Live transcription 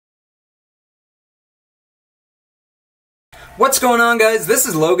What's going on, guys? This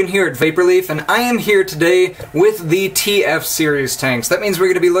is Logan here at Vaporleaf, and I am here today with the TF series tanks. That means we're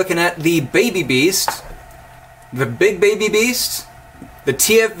going to be looking at the Baby Beast, the Big Baby Beast, the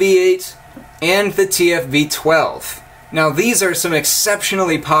TFV8, and the TFV12. Now, these are some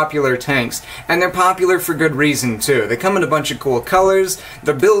exceptionally popular tanks, and they're popular for good reason, too. They come in a bunch of cool colors,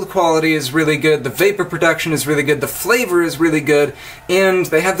 the build quality is really good, the vapor production is really good, the flavor is really good, and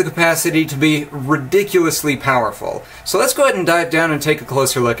they have the capacity to be ridiculously powerful. So let's go ahead and dive down and take a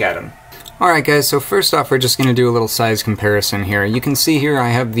closer look at them. Alright guys, so first off we're just going to do a little size comparison here. You can see here I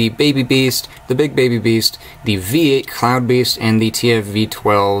have the Baby Beast, the Big Baby Beast, the V8 Cloud Beast, and the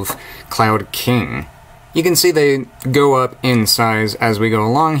TFV12 Cloud King. You can see they go up in size as we go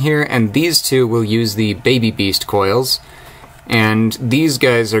along here, and these two will use the Baby Beast coils, and these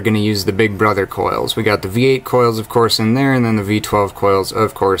guys are going to use the Big Brother coils. We got the V8 coils, of course, in there, and then the V12 coils,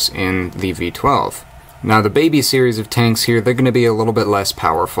 of course, in the V12. Now, the Baby series of tanks here, they're going to be a little bit less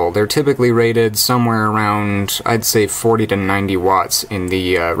powerful. They're typically rated somewhere around, I'd say, 40 to 90 watts in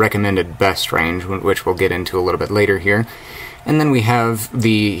the recommended best range, which we'll get into a little bit later here. And then we have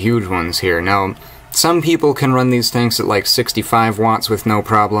the huge ones here. Now, some people can run these tanks at like 65 watts with no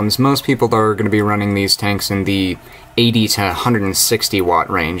problems. Most people are going to be running these tanks in the 80 to 160 watt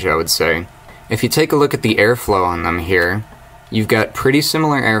range, I would say. If you take a look at the airflow on them here, you've got pretty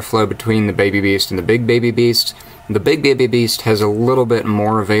similar airflow between the Baby Beast and the Big Baby Beast. The Big Baby Beast has a little bit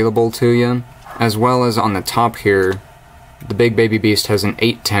more available to you, as well as on the top here, the Big Baby Beast has an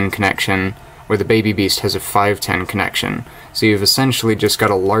 810 connection, where the Baby Beast has a 510 connection. So you've essentially just got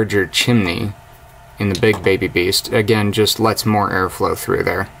a larger chimney in the Big Baby Beast. Again, just lets more airflow through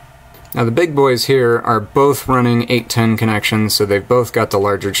there. Now the big boys here are both running 810 connections, so they've both got the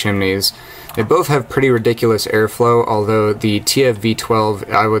larger chimneys. They both have pretty ridiculous airflow, although the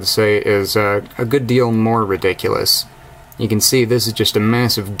TFV12, I would say, is a good deal more ridiculous. You can see this is just a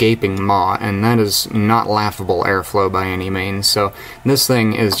massive gaping maw, and that is not laughable airflow by any means, so this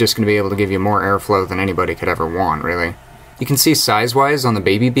thing is just going to be able to give you more airflow than anybody could ever want, really. You can see size-wise on the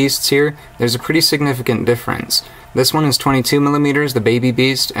Baby Beasts here, there's a pretty significant difference. This one is 22mm, the Baby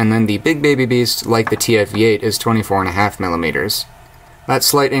Beast, and then the Big Baby Beast, like the TFV8, is 24.5mm. That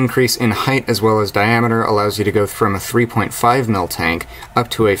slight increase in height as well as diameter allows you to go from a 3.5mm tank up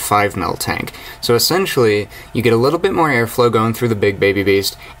to a 5mm tank. So essentially, you get a little bit more airflow going through the Big Baby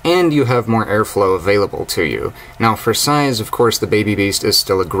Beast, and you have more airflow available to you. Now for size, of course, the Baby Beast is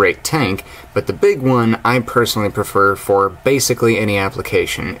still a great tank, but the big one I personally prefer for basically any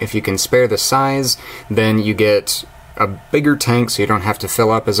application. If you can spare the size, then you get a bigger tank so you don't have to fill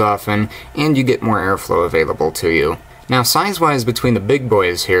up as often, and you get more airflow available to you. Now, size-wise between the big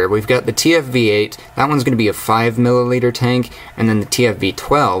boys here, we've got the TFV8, that one's going to be a 5ml tank, and then the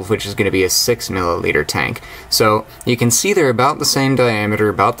TFV12, which is going to be a 6ml tank. So, you can see they're about the same diameter,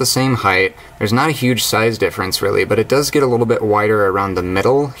 about the same height. There's not a huge size difference, really, but it does get a little bit wider around the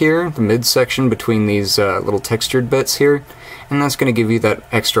middle here, the midsection between these little textured bits here, and that's going to give you that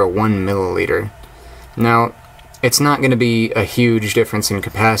extra 1ml. Now, it's not going to be a huge difference in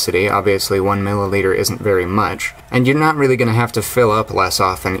capacity. Obviously 1ml isn't very much, and you're not really going to have to fill up less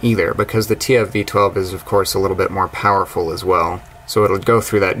often either, because the TFV12 is of course a little bit more powerful as well, so it'll go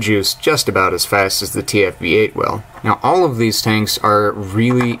through that juice just about as fast as the TFV8 will. Now all of these tanks are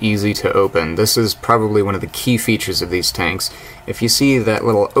really easy to open. This is probably one of the key features of these tanks. If you see that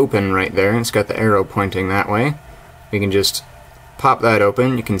little open right there, it's got the arrow pointing that way, we can just pop that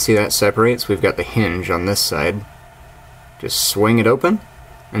open. You can see that separates. We've got the hinge on this side. Just swing it open,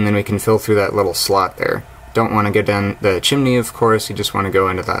 and then we can fill through that little slot there. Don't want to go down the chimney, of course, you just want to go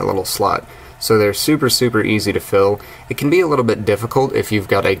into that little slot. So they're super easy to fill. It can be a little bit difficult if you've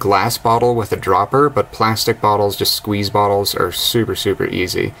got a glass bottle with a dropper, but plastic bottles, just squeeze bottles, are super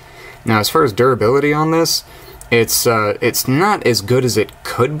easy. Now as far as durability on this, it's not as good as it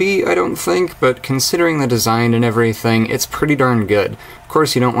could be, I don't think, but considering the design and everything, it's pretty darn good. Of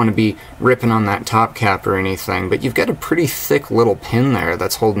course, you don't want to be ripping on that top cap or anything, but you've got a pretty thick little pin there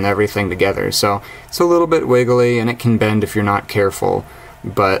that's holding everything together, so it's a little bit wiggly and it can bend if you're not careful,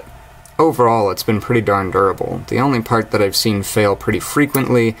 but overall it's been pretty darn durable. The only part that I've seen fail pretty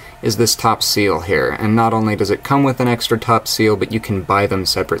frequently is this top seal here, and not only does it come with an extra top seal, but you can buy them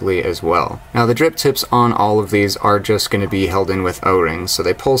separately as well. Now the drip tips on all of these are just going to be held in with O-rings, so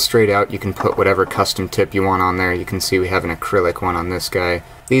they pull straight out. You can put whatever custom tip you want on there. You can see we have an acrylic one on this guy.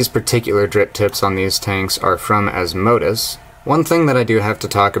 These particular drip tips on these tanks are from Osmotis. One thing that I do have to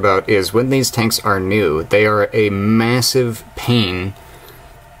talk about is when these tanks are new, they are a massive pain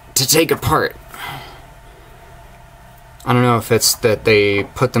to take apart. I don't know if it's that they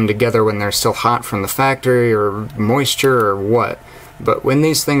put them together when they're still hot from the factory, or moisture, or what, but when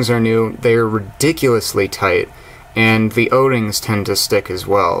these things are new, they're ridiculously tight, and the O-rings tend to stick as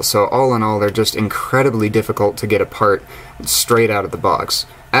well, so all in all, they're just incredibly difficult to get apart straight out of the box.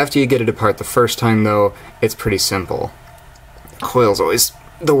 After you get it apart the first time, though, it's pretty simple. Coil's always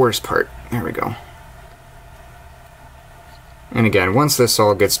the worst part. There we go. And again, once this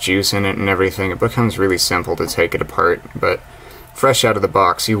all gets juice in it and everything, it becomes really simple to take it apart, but fresh out of the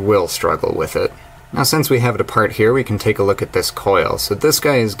box, you will struggle with it. Now, since we have it apart here, we can take a look at this coil. So this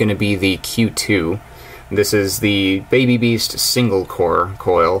guy is going to be the Q2. This is the Baby Beast single core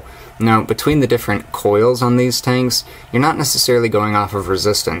coil. Now, between the different coils on these tanks, you're not necessarily going off of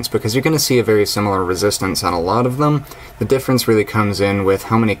resistance, because you're going to see a very similar resistance on a lot of them. The difference really comes in with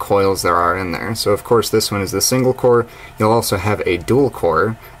how many coils there are in there. So of course this one is the single core. You'll also have a dual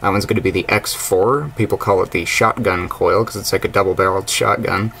core. That one's going to be the X4. People call it the shotgun coil, because it's like a double-barreled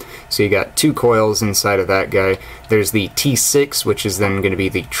shotgun. So you got 2 coils inside of that guy. There's the T6, which is then going to be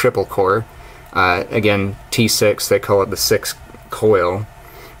the triple core. Again, T6, they call it the 6th coil,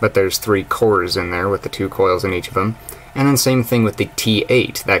 but there's 3 cores in there with the 2 coils in each of them. And then same thing with the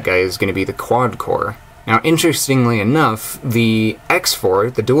T8, that guy is going to be the quad core. Now, interestingly enough, the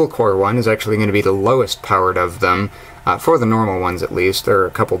X4, the dual core one, is actually going to be the lowest powered of them, for the normal ones at least. There are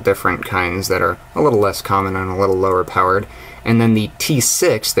a couple different kinds that are a little less common and a little lower powered. And then the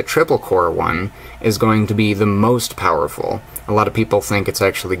T6, the triple core one, is going to be the most powerful. A lot of people think it's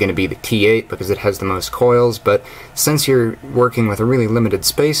actually going to be the T8 because it has the most coils, but since you're working with a really limited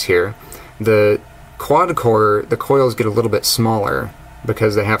space here, the quad core, the coils get a little bit smaller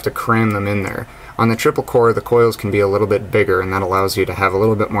because they have to cram them in there. On the triple core, the coils can be a little bit bigger, and that allows you to have a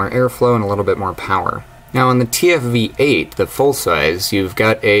little bit more airflow and a little bit more power. Now on the TFV8, the full size, you've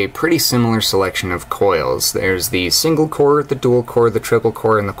got a pretty similar selection of coils. There's the single core, the dual core, the triple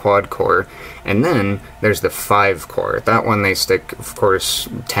core, and the quad core, and then there's the 5 core. That one they stick, of course,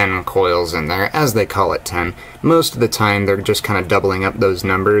 10 coils in there, as they call it 10. Most of the time they're just kind of doubling up those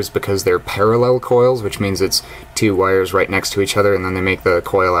numbers because they're parallel coils, which means it's 2 wires right next to each other, and then they make the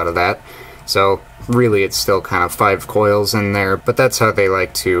coil out of that. So really it's still kind of 5 coils in there, but that's how they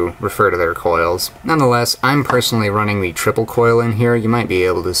like to refer to their coils. Nonetheless, I'm personally running the triple coil in here. You might be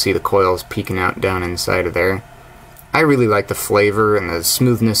able to see the coils peeking out down inside of there. I really like the flavor and the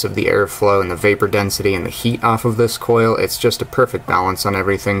smoothness of the airflow and the vapor density and the heat off of this coil. It's just a perfect balance on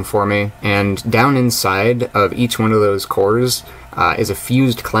everything for me. And down inside of each one of those cores is a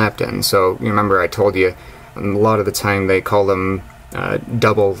fused Clapton. So you remember I told you a lot of the time they call them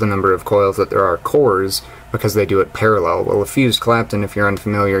double the number of coils that there are cores because they do it parallel. Well, a fused Clapton, if you're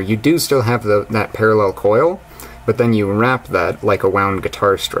unfamiliar, you do still have that parallel coil, but then you wrap that like a wound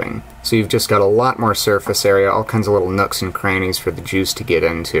guitar string. So you've just got a lot more surface area, all kinds of little nooks and crannies for the juice to get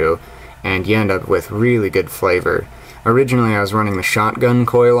into, and you end up with really good flavor. Originally I was running the shotgun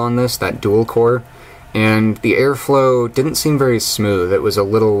coil on this, that dual core, and the airflow didn't seem very smooth. It was a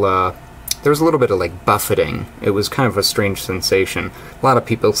little there was a little bit of like buffeting. It was kind of a strange sensation. A lot of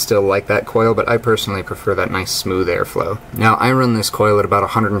people still like that coil, but I personally prefer that nice smooth airflow. Now I run this coil at about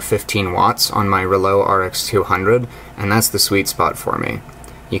 115 watts on my Relo RX200, and that's the sweet spot for me.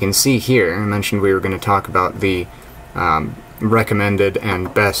 You can see here, I mentioned we were going to talk about the recommended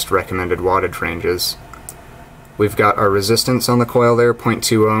and best recommended wattage ranges. We've got our resistance on the coil there, 0.2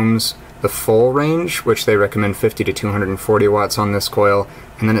 ohms. The full range, which they recommend 50 to 240 watts on this coil,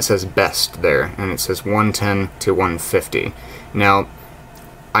 and then it says best there, and it says 110 to 150. Now,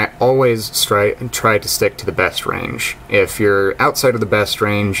 I always try to stick to the best range. If you're outside of the best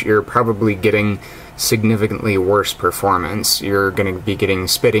range, you're probably getting significantly worse performance. You're going to be getting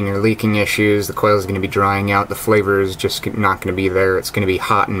spitting or leaking issues, the coil is going to be drying out, the flavor is just not going to be there, it's going to be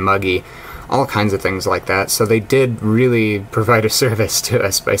hot and muggy. All kinds of things like that. So they did really provide a service to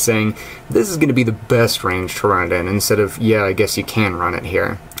us by saying this is going to be the best range to run it in, instead of, yeah, I guess you can run it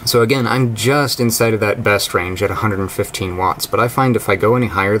here. So again, I'm just inside of that best range at 115 watts, but I find if I go any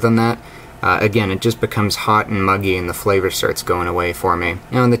higher than that, again, it just becomes hot and muggy and the flavor starts going away for me.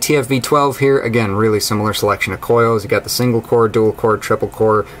 Now in the TFV12 here, again, really similar selection of coils. You got the single core, dual core, triple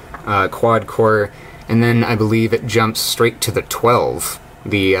core, quad core, and then I believe it jumps straight to the 12,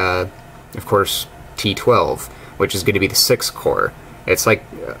 the of course, T12, which is going to be the 6th core. It's like,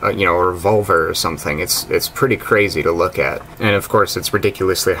 you know, a revolver or something. It's pretty crazy to look at. And of course, it's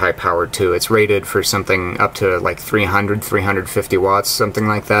ridiculously high powered too. It's rated for something up to like 300, 350 watts, something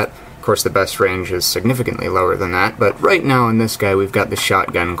like that. Of course, the best range is significantly lower than that, but right now in this guy, we've got the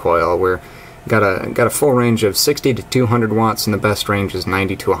shotgun coil, where Got a full range of 60 to 200 watts, and the best range is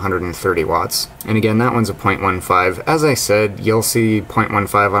 90 to 130 watts. And again, that one's a 0.15. As I said, you'll see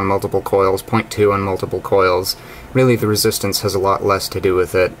 0.15 on multiple coils, 0.2 on multiple coils. Really, the resistance has a lot less to do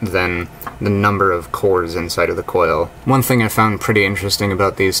with it than the number of cores inside of the coil. One thing I found pretty interesting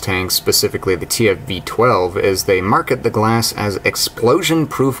about these tanks, specifically the TFV12, is they market the glass as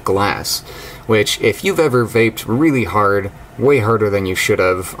explosion-proof glass, which, if you've ever vaped really hard, way harder than you should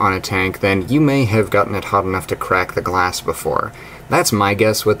have on a tank, then you may have gotten it hot enough to crack the glass before. That's my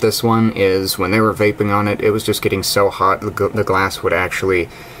guess with this one, is when they were vaping on it, it was just getting so hot the glass would actually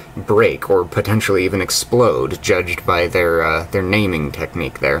break or potentially even explode, judged by their naming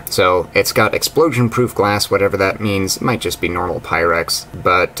technique there. So it's got explosion-proof glass, whatever that means. It might just be normal Pyrex,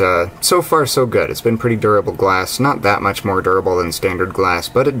 but so far so good. It's been pretty durable glass, not that much more durable than standard glass,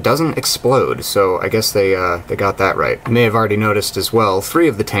 but it doesn't explode, so I guess they got that right. You may have already noticed as well, 3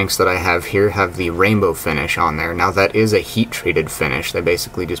 of the tanks that I have here have the rainbow finish on there. Now that is a heat-treated finish. They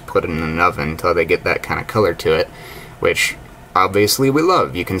basically just put it in an oven until they get that kind of color to it, which obviously we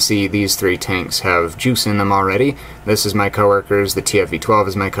love. You can see these 3 tanks have juice in them already. This is my coworker's, the TFV12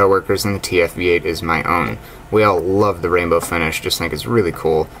 is my coworker's, and the TFV8 is my own. We all love the rainbow finish, just think it's really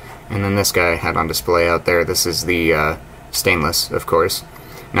cool. And then this guy I had on display out there, this is the stainless, of course.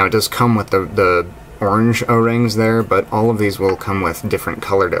 Now it does come with the orange O-rings there, but all of these will come with different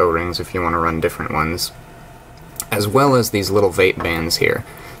colored O-rings if you want to run different ones. As well as these little vape bands here.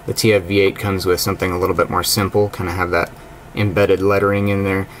 The TFV8 comes with something a little bit more simple, kind of have that embedded lettering in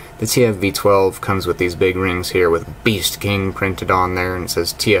there. The TFV12 comes with these big rings here with Beast King printed on there, and it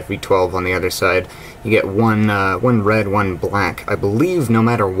says TFV12 on the other side. You get one red, one black, I believe, no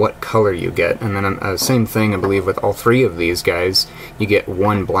matter what color you get. And then same thing, I believe, with all 3 of these guys. You get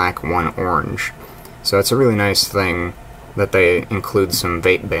one black, one orange. So it's a really nice thing that they include some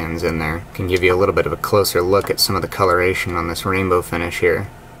vape bands in there. Can give you a little bit of a closer look at some of the coloration on this rainbow finish here.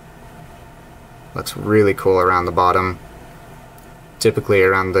 Looks really cool around the bottom. Typically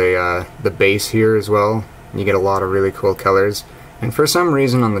around the base here as well, you get a lot of really cool colors. And for some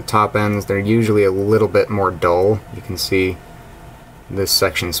reason on the top ends, they're usually a little bit more dull. You can see this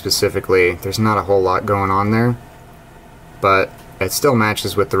section specifically, there's not a whole lot going on there, but it still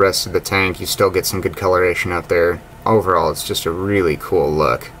matches with the rest of the tank. You still get some good coloration up there. Overall, it's just a really cool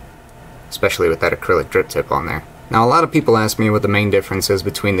look, especially with that acrylic drip tip on there. Now, a lot of people ask me what the main difference is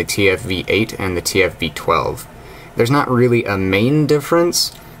between the TFV8 and the TFV12. There's not really a main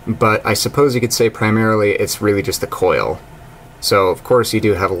difference, but I suppose you could say primarily it's really just the coil. So, of course, you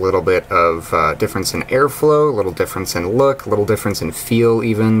do have a little bit of difference in airflow, a little difference in look, a little difference in feel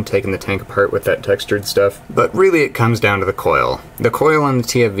even, taking the tank apart with that textured stuff. But really it comes down to the coil. The coil on the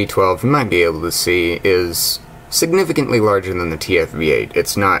TFV12, you might be able to see, is significantly larger than the TFV8.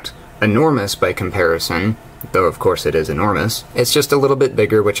 It's not enormous by comparison, though of course it is enormous. It's just a little bit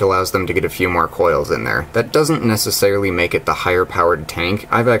bigger, which allows them to get a few more coils in there. That doesn't necessarily make it the higher powered tank.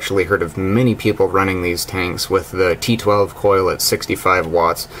 I've actually heard of many people running these tanks with the T12 coil at 65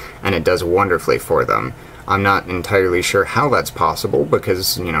 watts, and it does wonderfully for them. I'm not entirely sure how that's possible,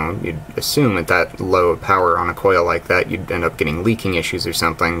 because, you know, you'd assume at that low power on a coil like that you'd end up getting leaking issues or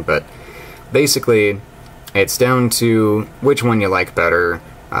something, but basically it's down to which one you like better,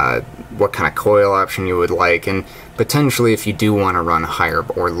 what kind of coil option you would like, and potentially if you do want to run higher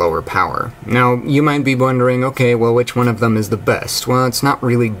or lower power. Now, you might be wondering, okay, well, which one of them is the best? Well, it's not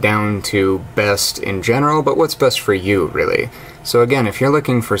really down to best in general, but what's best for you, really. So again, if you're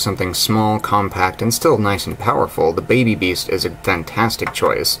looking for something small, compact, and still nice and powerful, the Baby Beast is a fantastic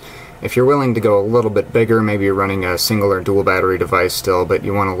choice. If you're willing to go a little bit bigger, maybe you're running a single or dual battery device still, but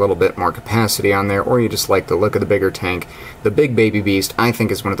you want a little bit more capacity on there, or you just like the look of the bigger tank, the big Baby Beast, I think,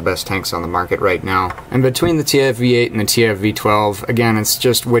 is one of the best tanks on the market right now. And between the TFV8 and the TFV12, again, it's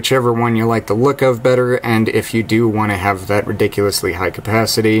just whichever one you like the look of better, and if you do want to have that ridiculously high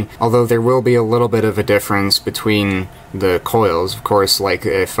capacity, although there will be a little bit of a difference between the coils, of course. Like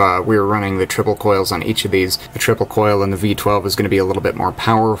if we were running the triple coils on each of these, the triple coil in the V12 is going to be a little bit more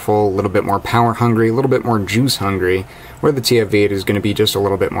powerful, a little bit more power hungry, a little bit more juice hungry, where the TFV8 is going to be just a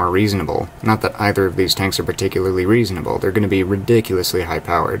little bit more reasonable. Not that either of these tanks are particularly reasonable, they're going to be ridiculously high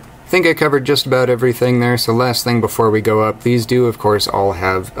powered. I think I covered just about everything there, so last thing before we go up, these do of course all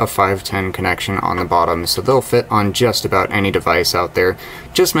have a 510 connection on the bottom, so they'll fit on just about any device out there.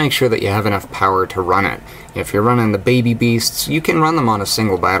 just make sure that you have enough power to run it. If you're running the baby beasts, you can run them on a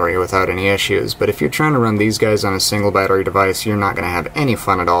single battery without any issues, but if you're trying to run these guys on a single battery device, you're not going to have any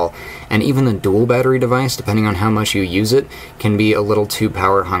fun at all. And even the dual battery device, depending on how much you use it, can be a little too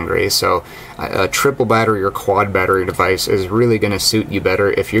power hungry. So a triple battery or quad battery device is really going to suit you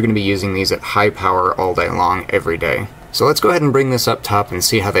better if you're going to be using these at high power all day long, every day. So let's go ahead and bring this up top and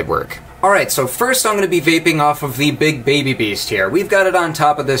see how they work. Alright, so first I'm going to be vaping off of the Big Baby Beast here. We've got it on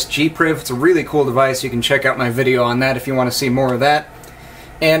top of this G-Priv. It's a really cool device. You can check out my video on that if you want to see more of that.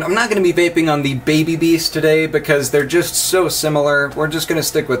 And I'm not going to be vaping on the Baby Beast today because they're just so similar. We're just going to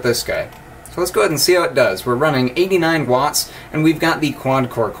stick with this guy. So let's go ahead and see how it does. We're running 89 watts, and we've got the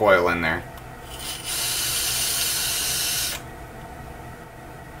quad-core coil in there.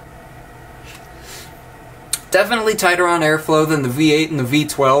 Definitely tighter on airflow than the V8 and the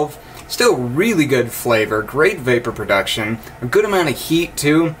V12. Still really good flavor, great vapor production, a good amount of heat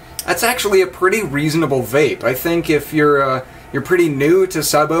too. That's actually a pretty reasonable vape. I think if you're pretty new to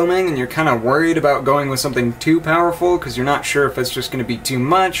sub-ohming and you're kind of worried about going with something too powerful because you're not sure if it's just going to be too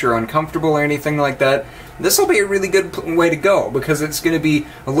much or uncomfortable or anything like that, this will be a really good way to go because it's going to be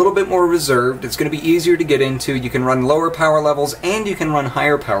a little bit more reserved, it's going to be easier to get into, you can run lower power levels and you can run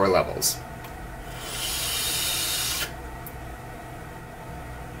higher power levels.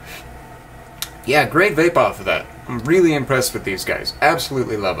 Yeah, great vape off of that. I'm really impressed with these guys.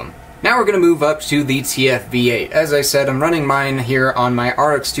 Absolutely love them. Now we're going to move up to the TFV8. As I said, I'm running mine here on my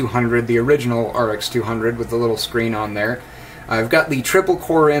RX200, the original RX200 with the little screen on there. I've got the triple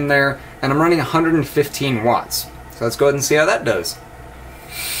core in there, and I'm running 115 watts. So let's go ahead and see how that does.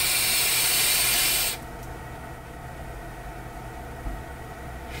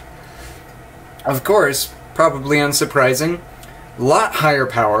 Of course, probably unsurprising, a lot higher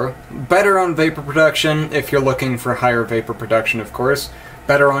power, better on vapor production if you're looking for higher vapor production, of course,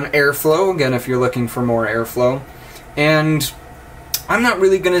 better on airflow, again, if you're looking for more airflow, and I'm not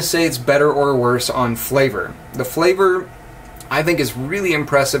really going to say it's better or worse on flavor. The flavor, I think, is really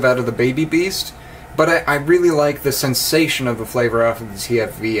impressive out of the Baby Beast, but I really like the sensation of the flavor off of the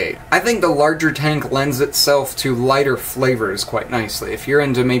TFV8. I think the larger tank lends itself to lighter flavors quite nicely. If you're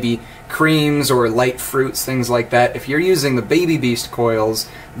into maybe creams or light fruits, things like that, if you're using the Baby Beast coils,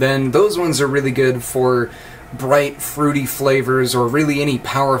 then those ones are really good for bright, fruity flavors or really any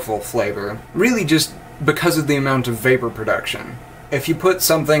powerful flavor. Really just because of the amount of vapor production. If you put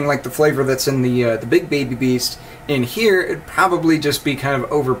something like the flavor that's in the Big Baby Beast in here, it'd probably just be kind of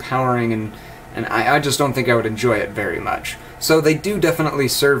overpowering and I just don't think I would enjoy it very much. So they do definitely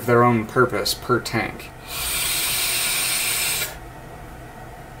serve their own purpose per tank.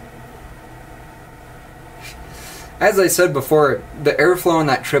 As I said before, the airflow on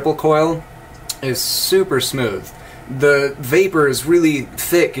that triple coil is super smooth. The vapor is really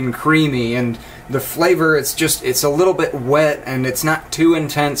thick and creamy, and the flavor, it's a little bit wet, and it's not too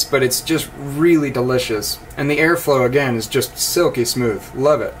intense, but it's just really delicious. And the airflow, again, is just silky smooth.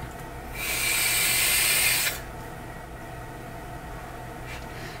 Love it.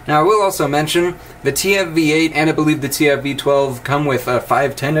 Now I will also mention, the TFV8 and I believe the TFV12 come with a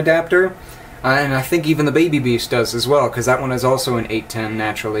 510 adapter, and I think even the Baby Beast does as well, because that one is also an 810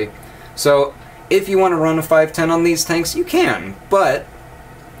 naturally. So if you want to run a 510 on these tanks, you can, but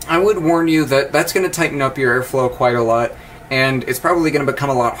I would warn you that that's going to tighten up your airflow quite a lot, and it's probably going to become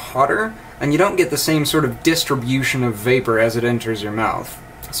a lot hotter, and you don't get the same sort of distribution of vapor as it enters your mouth.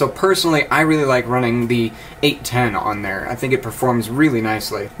 So personally, I really like running the 810 on there. I think it performs really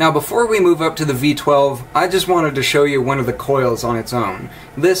nicely. Now before we move up to the V12, I just wanted to show you one of the coils on its own.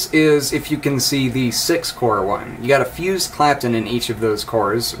 This is, if you can see, the 6-core one. You got a fused Clapton in each of those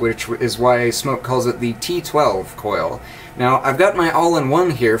cores, which is why SMOK calls it the T12 coil. Now I've got my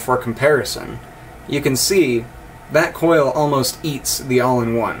all-in-one here for comparison. You can see that coil almost eats the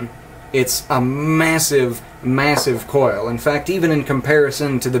all-in-one. It's a massive, massive coil. In fact, even in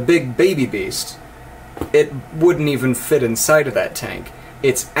comparison to the Big Baby Beast, it wouldn't even fit inside of that tank.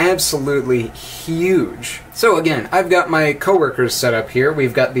 It's absolutely huge. So again, I've got my coworkers set up here.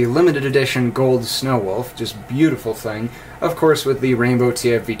 We've got the limited edition Gold Snow Wolf, just beautiful thing. Of course with the Rainbow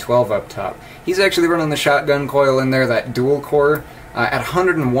TFV12 up top. He's actually running the shotgun coil in there, that dual core, at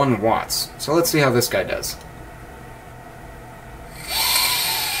 101 watts. So let's see how this guy does.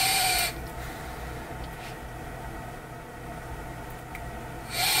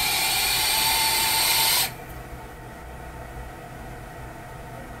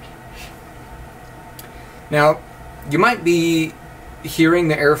 Now, you might be hearing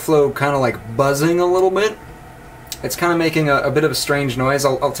the airflow kind of like buzzing a little bit. It's kind of making a bit of a strange noise.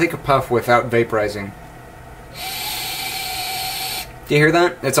 I'll take a puff without vaporizing. Do you hear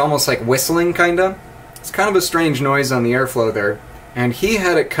that? It's almost like whistling, kinda. It's kind of a strange noise on the airflow there. And he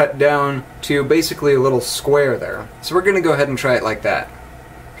had it cut down to basically a little square there. So we're gonna go ahead and try it like that.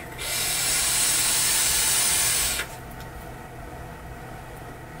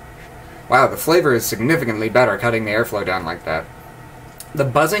 Wow, the flavor is significantly better cutting the airflow down like that. The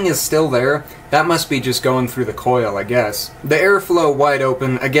buzzing is still there. That must be just going through the coil, I guess. The airflow wide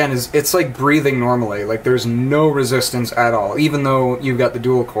open, again, it's like breathing normally. Like, there's no resistance at all, even though you've got the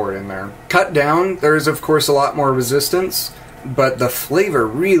dual core in there. Cut down, there's of course a lot more resistance, but the flavor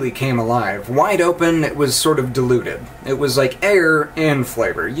really came alive. Wide open, it was sort of diluted. It was like air and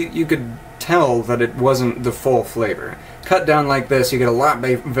flavor. You could tell that it wasn't the full flavor. Cut down like this, you get a lot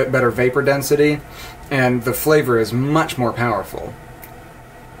better vapor density, and the flavor is much more powerful.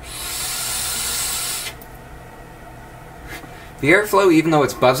 The airflow, even though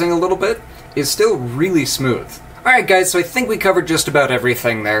it's buzzing a little bit, is still really smooth. Alright guys, so I think we covered just about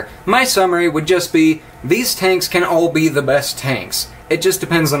everything there. My summary would just be, these tanks can all be the best tanks. It just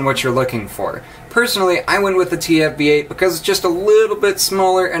depends on what you're looking for. Personally, I went with the TFV8 because it's just a little bit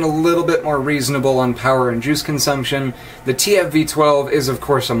smaller and a little bit more reasonable on power and juice consumption. The TFV12 is of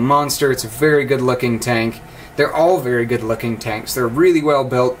course a monster, it's a very good looking tank. They're all very good looking tanks. They're really well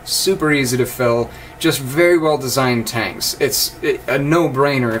built, super easy to fill, just very well designed tanks. It's a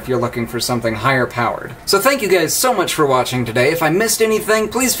no-brainer if you're looking for something higher powered. So thank you guys so much for watching today. If I missed anything,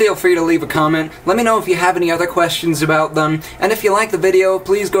 please feel free to leave a comment. Let me know if you have any other questions about them. And if you like the video,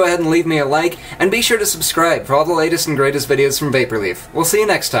 please go ahead and leave me a like, and be sure to subscribe for all the latest and greatest videos from Vaporleaf. We'll see you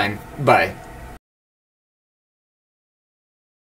next time. Bye.